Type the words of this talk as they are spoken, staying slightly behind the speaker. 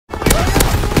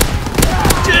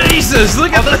Jesus,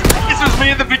 look at this! This was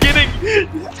me in the beginning!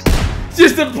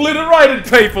 Just obliterated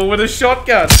people with a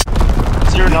shotgun.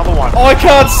 Is there another one? I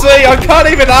can't see, I can't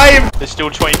even aim! There's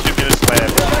still 22 minutes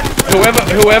left.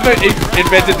 Whoever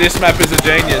invented this map is a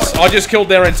genius. I just killed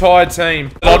their entire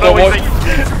team. Oh no,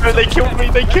 they killed me,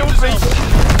 they killed me!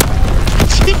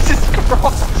 Jesus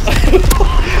Christ!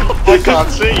 I can't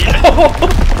see.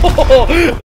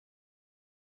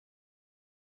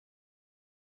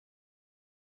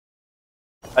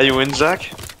 Are you in,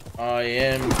 Zach? I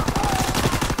am.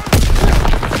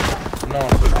 No.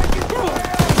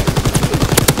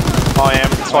 I am.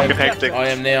 It's fucking hectic. I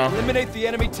am now. Eliminate the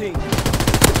enemy team.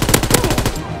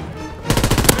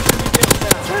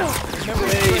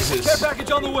 Jesus. Care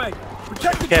package on the way.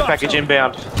 Protect the Care package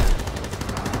inbound.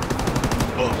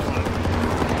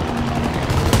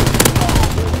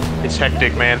 It's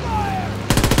hectic, man.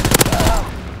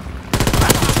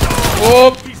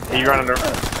 Whoop. Are you running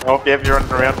around? Oh, yeah, you're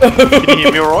running around. Can you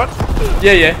hear me alright?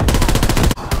 Yeah, yeah.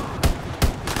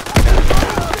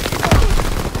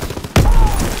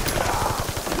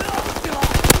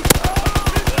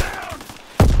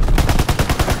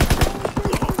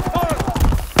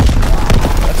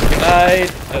 That's a grenade.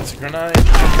 That's a grenade.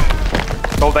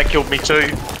 Oh, that killed me too.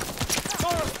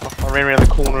 I ran around the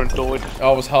corner and died.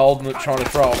 I was holding it, trying to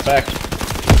throw it back.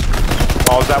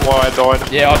 Oh, is that why I died?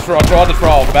 Yeah, I tried to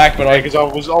throw it back, but Because I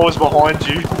was behind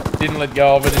you. didn't let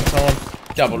go of it in time.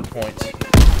 Double points.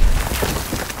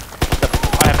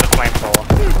 I have the flamethrower.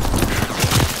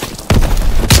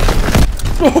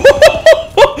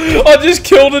 I just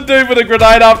killed a dude with a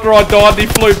grenade after I died and he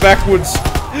flew backwards.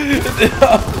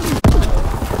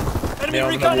 Enemy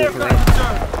recon aircraft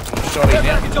reserve. Care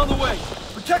package on the way.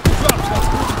 Protect the drop zone.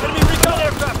 Enemy recon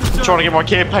aircraft reserve. I'm trying to get my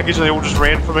care package and they all just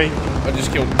ran for me. I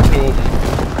just killed 2 of them.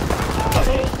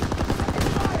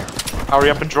 Hurry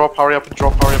up and drop, hurry up and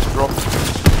drop, hurry up and drop.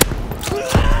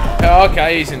 Oh,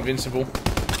 okay, he's invincible.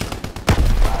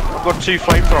 I've got 2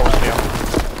 flamethrowers now.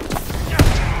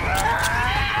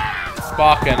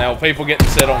 Fucking hell, people getting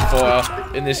set on fire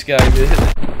in this game.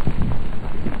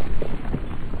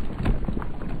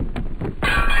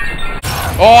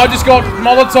 Oh, I just got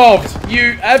Molotov'd,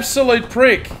 you absolute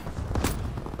prick.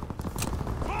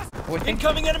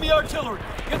 Incoming enemy artillery.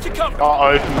 Get to cover.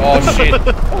 Uh-oh. Oh shit.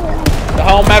 The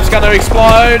whole map's gonna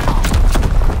explode.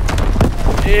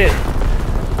 Shit.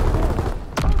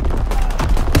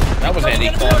 That was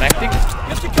anticlimactic.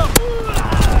 Get to cover.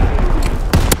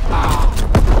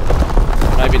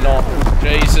 Maybe not.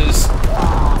 Jesus.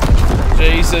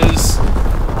 Jesus.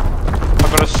 I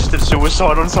got assisted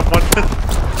suicide on someone.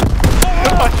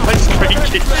 My screen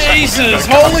keeps Jesus,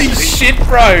 holy shit,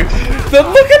 bro.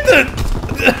 Look at the...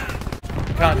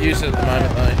 Can't use it at the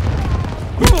moment, though.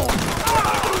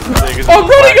 I'm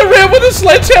running around with a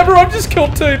sledgehammer, I've just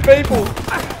killed 2 people.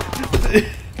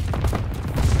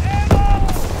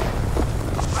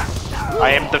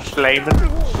 I am the flamin'.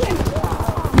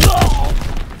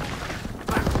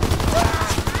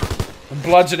 I'm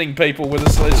bludgeoning people with a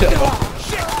sledgehammer.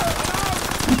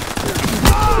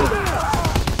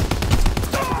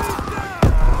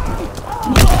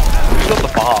 Who's got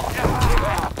the bar?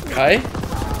 Okay.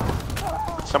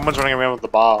 Someone's running around with the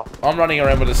bar. I'm running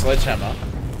around with a sledgehammer.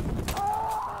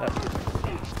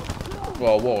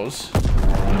 Well, it was.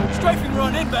 Strafing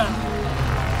run inbound.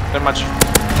 Not much.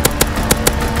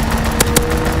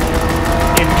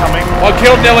 Incoming. I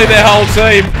killed nearly their whole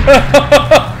team.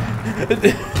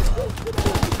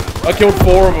 I killed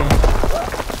 4 of them.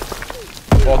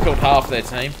 Well, I killed half their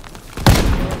team.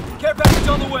 Care package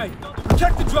on the way.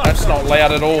 Protect the drop That's zone. not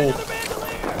loud at all.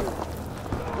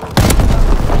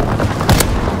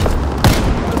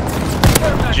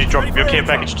 Did you drop your care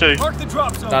package too? Mark the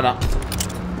drop zone. No.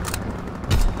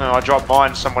 No, I dropped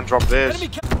mine, someone dropped theirs.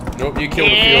 Nope, you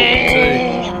killed a few of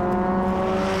them too.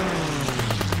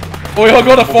 Oh, I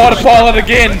got a fighter pilot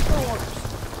again.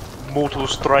 Mortal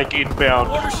strike inbound.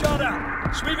 Order shot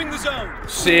out. Sweeping the zone.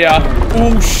 See ya.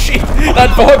 Oh shit,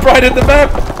 that vibrated the map.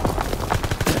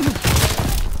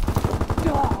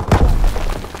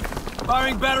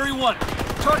 Firing battery 1.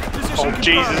 Target position Oh, confirmed.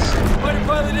 Jesus. Fighter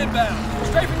pilot inbound.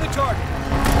 Strafing the target.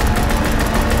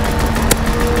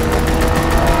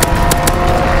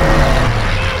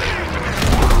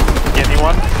 Get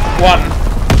anyone? 1.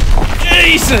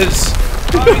 Jesus.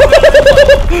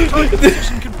 Target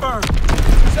position confirmed.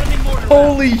 Sending mortar.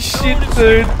 Holy shit,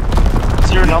 dude. Is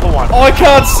there another one? I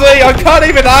can't see, I can't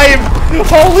even aim.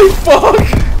 Holy fuck.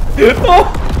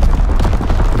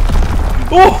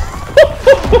 Oh.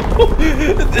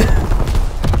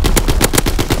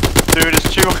 Dude, it's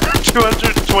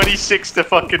 226 to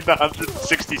fucking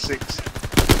 166.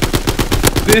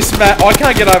 This map, I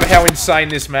can't get over how insane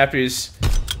this map is.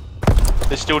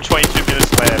 There's still 22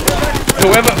 minutes left.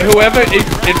 Whoever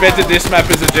invented this map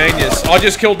is a genius. I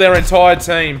just killed their entire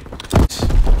team.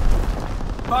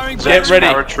 Get ready.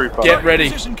 Get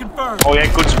ready. Oh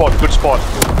yeah, good spot, good spot.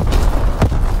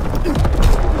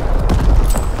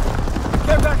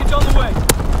 Care package on the way.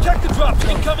 Check the drop.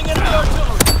 Incoming enemy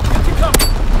artillery. Get to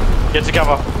cover. Get to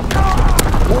cover.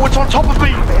 Oh, it's on top of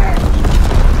me.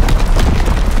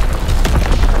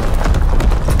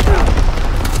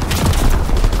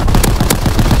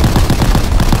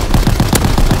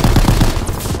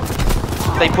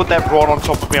 They put that right on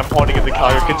top of me. I'm hiding in the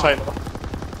cargo container.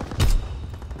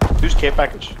 Whose care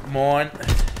package? Mine.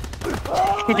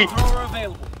 Thrower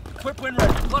available. Equip when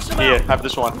ready. Flush them Here, out. have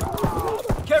this one.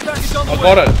 Care package on the way. I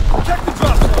got it. Check the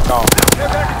drop zone. Oh. Care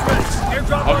package ready.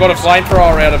 Airdrop I've got a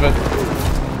flamethrower out of it.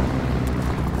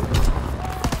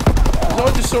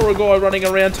 I just saw a guy running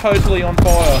around totally on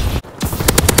fire.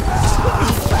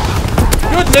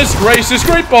 Goodness gracious,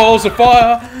 great balls of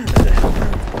fire!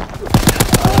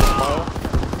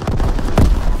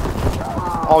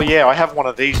 Oh yeah, I have one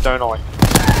of these, don't I?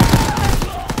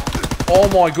 Oh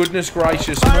my goodness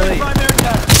gracious Firing me. primary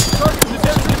attack. Target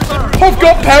position confirmed. I've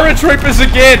got paratroopers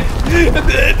again!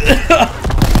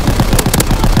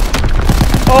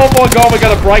 Oh my god, we're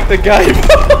gonna break the game.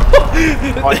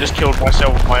 I just killed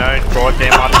myself with my own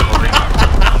goddamn artillery.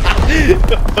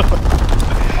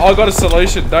 I got a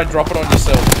solution, don't drop it on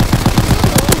yourself.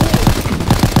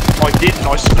 I didn't,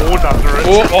 I spawned under it.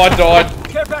 Oh, I died.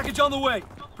 Care package on the way.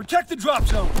 Protect the drop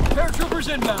zone. Paratroopers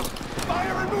inbound.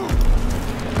 Fire and move.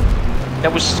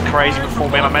 That was crazy before,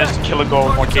 man. I managed to kill a guy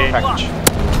with my care package.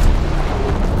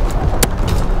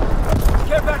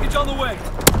 Care package on the way.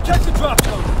 Protect the drop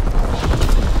zone.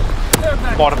 Care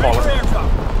package Bottom ready for bottom. airdrop.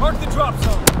 Mark the drop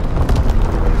zone.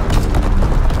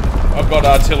 I've got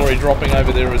artillery dropping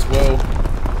over there as well.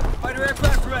 Fighter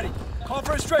aircraft ready. Call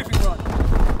for a strafing run.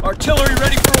 Artillery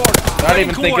ready for order. Don't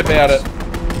even think about it.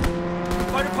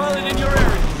 Fighter pilot in your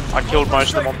area. I killed most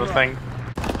of them on the thing.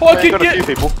 Oh, I Got a few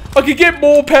people. could get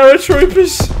more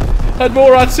paratroopers and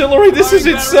more artillery. This is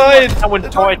insane. Our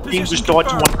entire team just died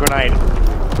to one grenade.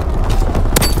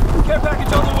 Care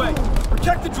package on the way.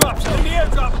 Protect the drops. Enemy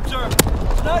airdrop observed.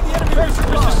 Deny the enemy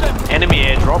paratroopers descending. Enemy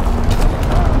airdrop.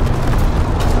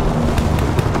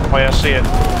 Oh yeah, I see it.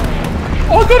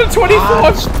 I got a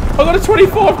 25. I got a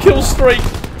 25 kill streak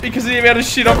because of the amount of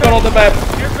shit I've got on the map.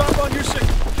 Airdrop on your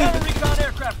signal. Counter recon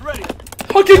aircraft ready.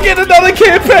 I can get another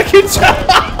care package.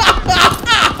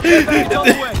 Care package on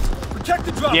the way. Protect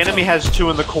the drop. The enemy has two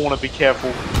in the corner, be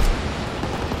careful.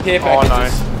 Care Oh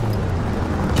packages. no.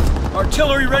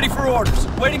 Artillery ready for orders.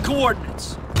 Waiting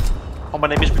coordinates. Oh, my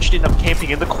name is Richard, I'm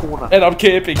camping in the corner. And I'm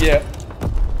camping, yeah.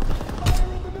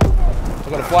 I've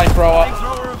got a flamethrower.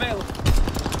 Flamethrower available.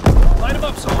 Light him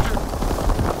up, soldier.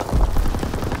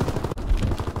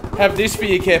 Have this for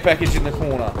your care package in the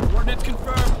corner. Coordinates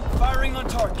confirmed. Firing on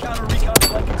target. Counter recon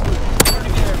flight complete.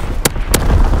 Turning air.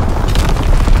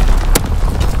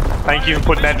 Thank you for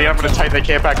putting that down. I'm gonna take their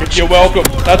care package. You're welcome.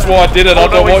 That's why I did it. I Oh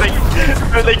don't no, want.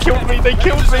 no, they killed me, they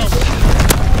killed me!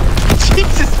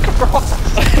 Jesus Christ!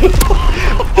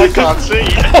 I can't see.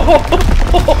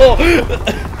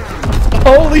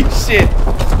 Holy shit!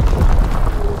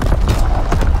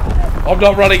 I'm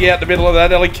not running out in the middle of that. I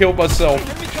nearly killed myself.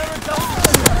 Enemy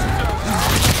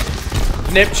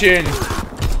counterintelligence. Neptune.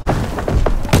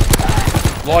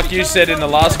 Like you said in the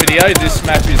last video, this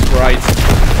map is great.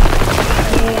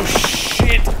 Oh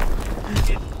shit!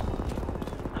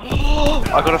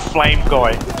 I got a flame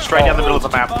guy. Straight down the middle of the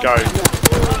map, go.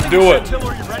 Do it.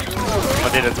 Artillery ready for orders. I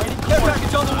did it. Care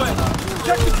package on the way.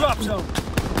 Check the drop zone.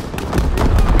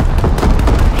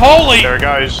 Holy! There it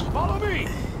goes. Follow me.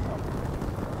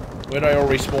 Where are they all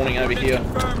respawning over here?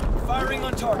 Confirmed. Firing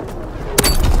on target.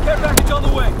 Care package on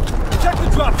the way. Check the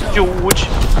drop zone. George.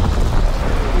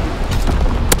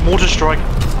 Mortar strike.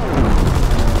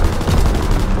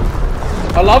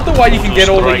 I love the way you can get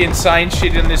all the insane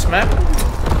shit in this map.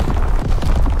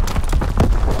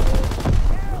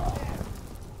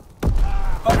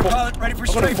 Fighter pilot ready for I've got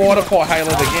a strafing. fighter pilot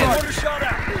Halo again. Order shot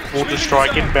out. Mortar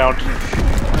strike inbound.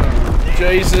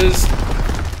 Jesus.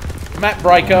 Map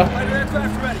breaker. Fighter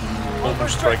aircraft ready. Call for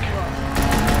strike. strafing run.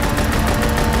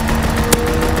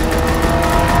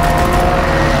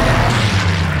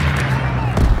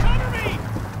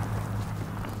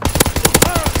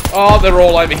 Oh, they're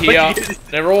all over here.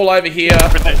 They're all over here.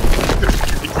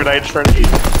 Grenade friendly.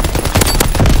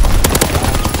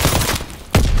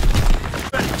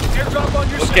 Airdrop on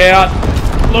your Look out!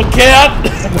 Look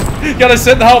out! Gonna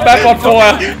set the whole map on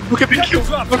fire. Look at the kill.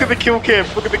 Look at the kill cam.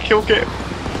 Look at the kill cam.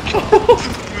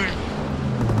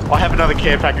 I have another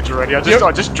care package already.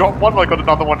 I just dropped one. I got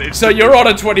another one. So you're on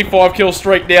a 25 kill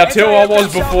streak now too. I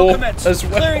was before as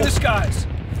well. Clearing the skies.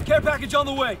 Care package on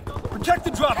the way. Protect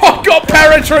the drop. I got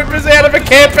paratroopers out of a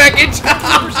care package.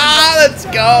 Let's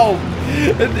go.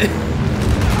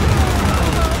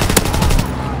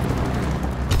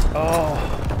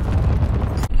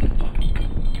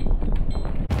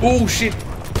 Oh shit.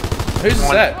 Whose is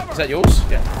that? Is that yours?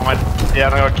 Yeah. Yeah,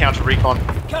 I got counter recon.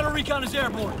 Counter recon is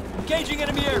airborne. Engaging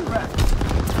enemy aircraft.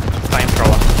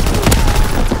 Flamethrower.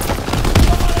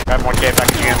 Grab my care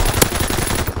package again.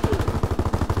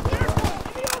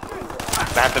 I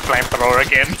have the flamethrower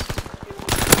again.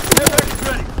 Care package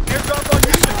ready. Airdrop on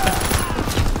your ship.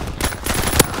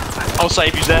 I'll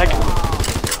save you, Zach.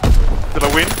 Did I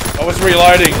win? I was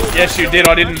reloading. Yes, you did.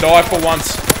 I didn't die for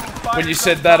once. When you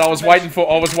said that, I was waiting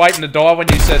to die when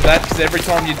you said that, because every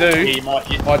time you do,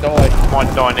 Yeah, I die. You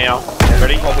might die now.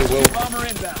 Ready? Probably will. Bomber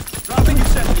inbound. Dropping your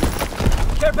sentry.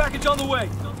 Care package on the way.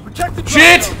 Protect the drop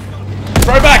Shit! zone.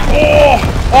 Throw back! Oh!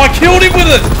 I killed him with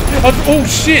it! Oh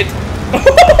shit!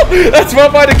 That's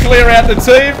one way to clear out the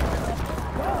team.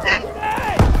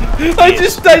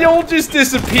 They all just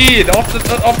disappeared off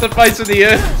the face of the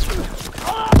earth.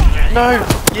 No!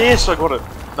 Yes, I got it.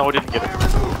 No, I didn't get it.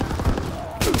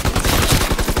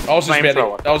 I was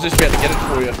just about to get it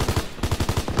for you.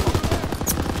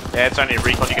 Yeah, it's only a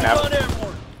recon you can have.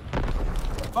 Airborne.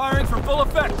 Firing for full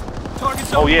effect.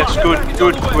 Target's Oh yes, good.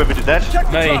 Whoever did that.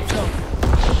 Me.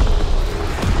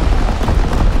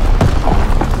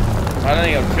 I don't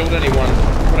think I've killed anyone.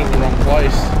 Put it in the wrong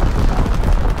place.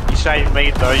 You saved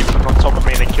me though, you put it on top of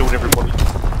me and they killed everybody.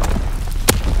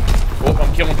 Oh,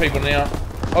 I'm killing people now.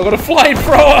 I got a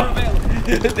flamethrower!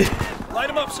 Light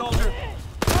him up, soldier.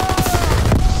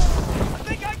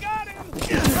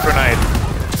 Grenade.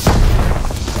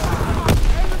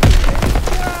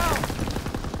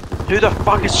 Who the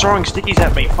fuck is throwing stickies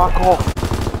at me? Fuck off.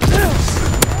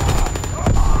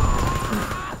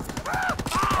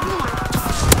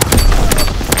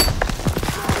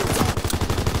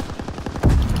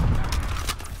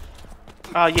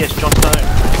 Ah, yes, Jon Snow.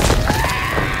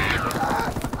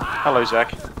 Hello,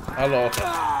 Zach. Hello.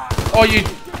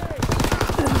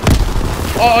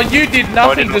 Oh, you did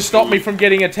nothing to stop me from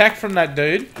getting attacked from that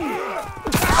dude.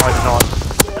 I did not.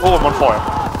 All of them on fire.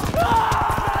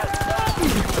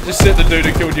 I just set the dude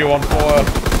who killed you on fire.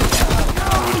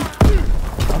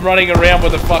 I'm running around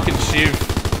with a fucking shiv.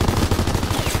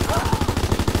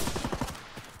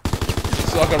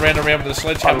 It's like I ran around with a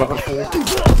sledgehammer before.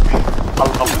 I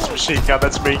love this machine gun.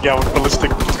 That's me going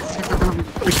ballistic.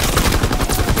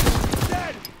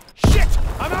 Shit!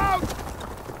 I'm out!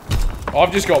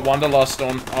 I've just got Wanderlust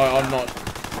on. I'm not.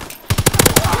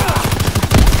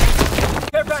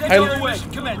 Care package on the way.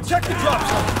 Command. Check the drop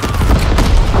zone.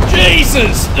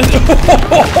 Jesus!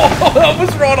 That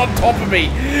was right on top of me.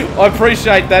 I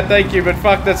appreciate that, thank you, but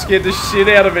fuck, that scared the shit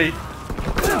out of me.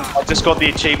 I just got the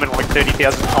achievement like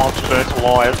 30,000 times burnt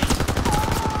alive.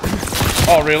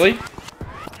 Oh, really?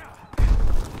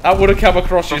 That would have come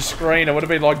across your screen. It would have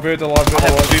been like burnt alive, burnt I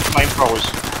have alive. 2 flamethrowers.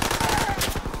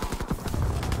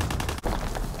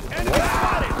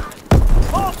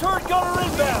 All turret gunner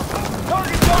inbound.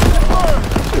 Target gun confirmed.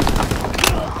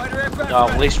 Fighter aircraft No,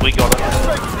 at least we got it.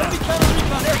 Enemy counter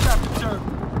recon aircraft observed.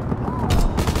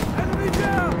 Enemy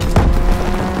down.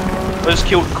 I just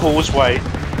killed Causeway.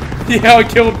 Yeah, I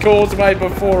killed Causeway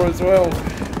before as well.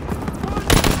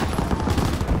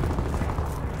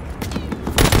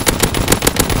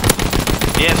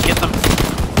 Yes, get them.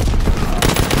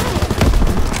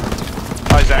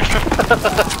 Hi, Zach.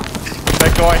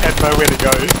 That guy had nowhere to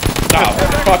go. No,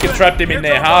 fucking trapped him in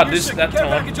there hard that Care time.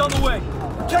 package on the way.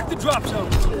 Protect the drop zone.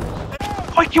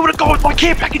 I killed a guy with my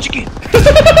care package again.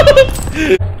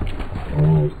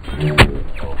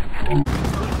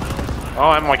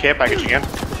 Oh, and my care package again.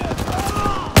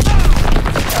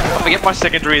 I forget my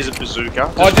secondary is a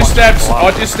bazooka. I just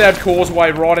stabbed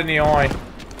Causeway right in the eye.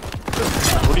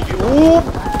 What do you? Ooh.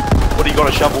 What do you got?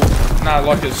 A shovel? No,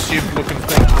 like a shiv looking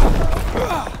thing.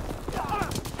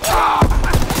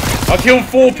 I killed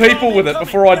 4 people with it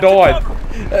before I died.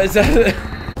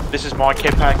 This is my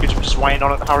care package. I'm just waiting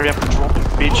on it. Hurry up and drop it,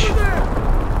 bitch.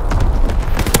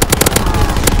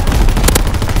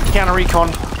 Counter recon.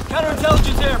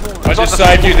 Counterintelligence airborne. I just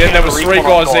saved you then. There was 3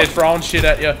 guys there throwing shit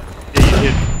at you. Yeah,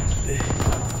 you did.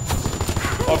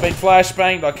 I've been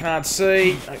flashbanged. I can't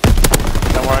see.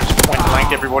 Don't worry, just point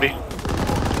blank everybody.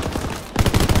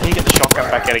 And you get the shotgun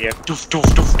back out again. Doof, doof,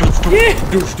 doof, doof, doof.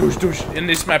 Yeah, douche, douche, douche. In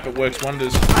this map, it works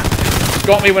wonders.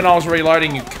 Got me when I was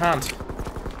reloading, you cunt.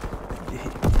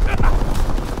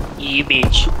 You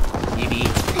bitch. You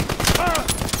bitch.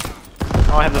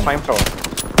 Oh, I have the flamethrower.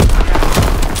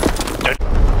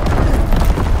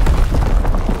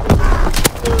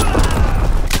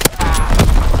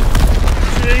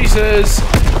 Jesus.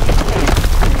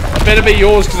 It better be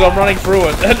yours because I'm running through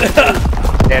it.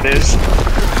 That is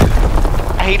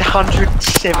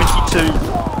 872.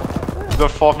 We've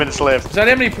got 5 minutes left. Is that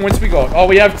how many points we got? Oh,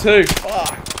 we have 2.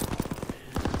 Fuck.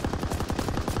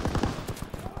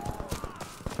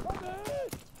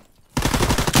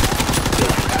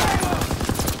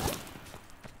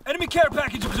 Enemy care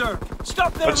package observed.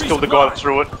 Stop there. Let's kill the guy that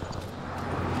threw it.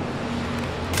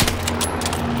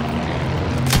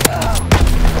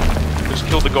 Let's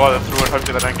kill the guy that threw it.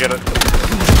 Hopefully they don't get it.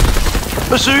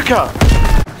 Bazooka!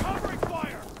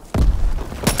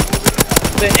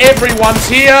 Everyone's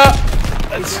here.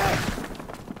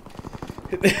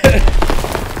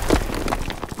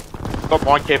 Got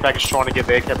my care package trying to get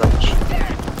their care package.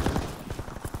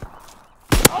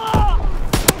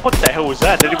 What the hell was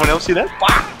that? Did anyone else see that?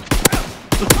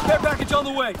 Care package on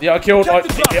the way. Yeah, I killed. I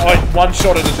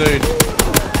one-shotted a dude.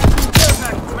 Care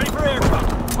package ready for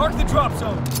airdrop. Mark the drop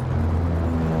zone.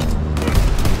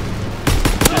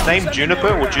 His name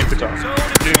Juniper or Jupiter?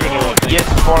 Jupiter. Yes,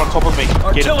 right on top of me.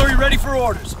 Artillery ready for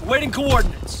orders. Awaiting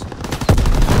coordinates.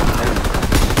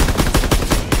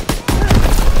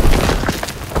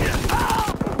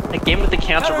 Again with the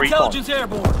counter recon. Intelligence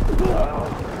airborne.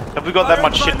 Have we got that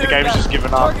much shit? The game's just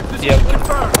given up. Target position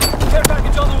confirmed. Care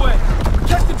package on the way.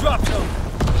 Protect the drop zone.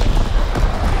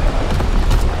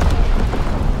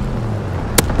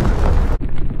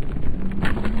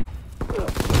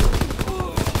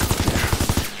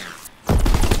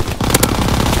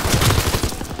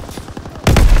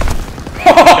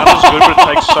 Gun's good, but it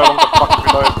takes so long to fucking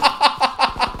reload.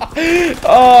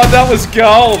 Oh, that was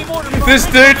gold. This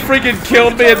dude freaking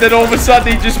killed me, and then all of a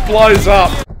sudden he just blows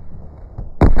up.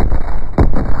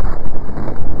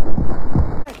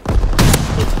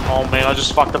 Oh man, I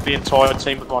just fucked up the entire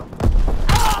team with my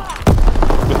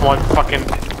fucking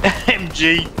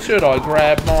MG. Should I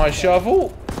grab my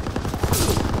shovel?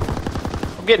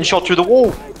 I'm getting shot through the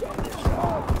wall.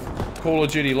 Call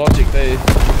of Duty logic there.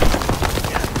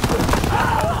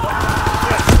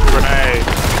 Grenade.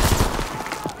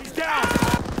 He's down.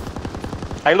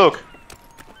 Hey, look.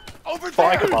 Over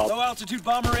Fire there. kebab. Low altitude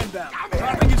bomber inbound.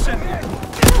 Dropping incendiary.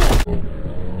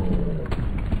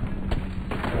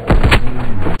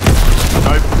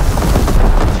 Nope.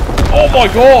 Oh my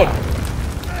god!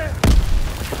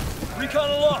 Recon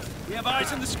aloft. We have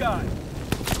eyes in the sky.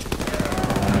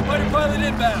 Fighter pilot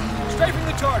inbound. Strafing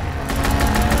the target.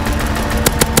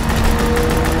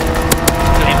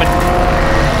 Flame it.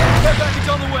 Care package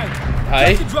on the way.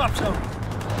 Hey? Protect the drop zone.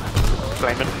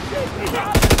 Flame it.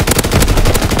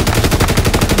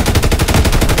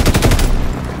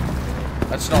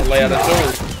 That's not loud at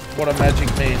all. What a magic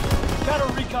man. Counter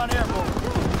recon airborne.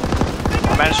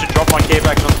 I managed to drop my care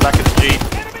package on the back of the Jeep.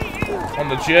 On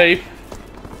the Jeep.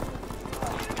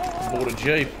 Bought a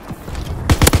Jeep.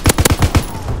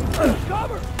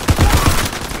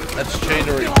 That's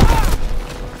cheatery.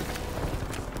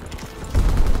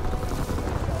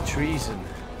 Treason.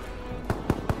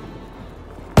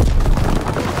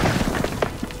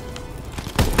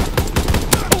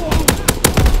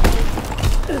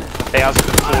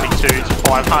 $1,042 to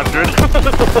 500.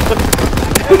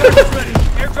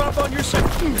 Airdrop on your side.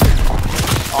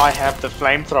 I have the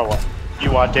flamethrower.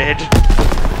 You are dead.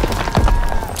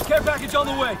 Care package on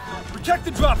the way. Protect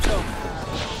the drop zone.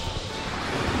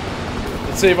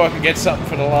 Let's see if I can get something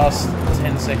for the last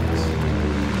 10 seconds.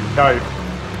 Go.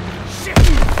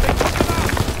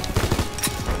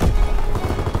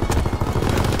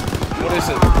 What is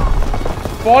it?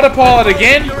 Fighter pilot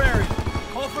again? Your area.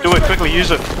 Call for Do it extraction. quickly.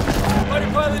 Use it.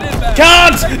 Fighter pilot inbound.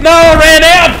 Can't! No, I ran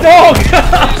out, dog!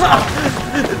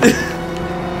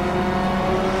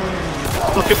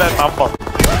 Look at that number.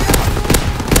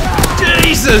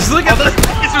 Jesus, look at that!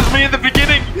 This was me in the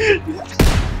beginning.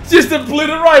 Just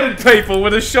obliterated people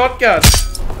with a shotgun.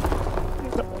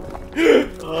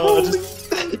 Oh,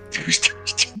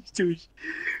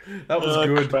 That was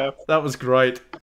good. crap. That was great.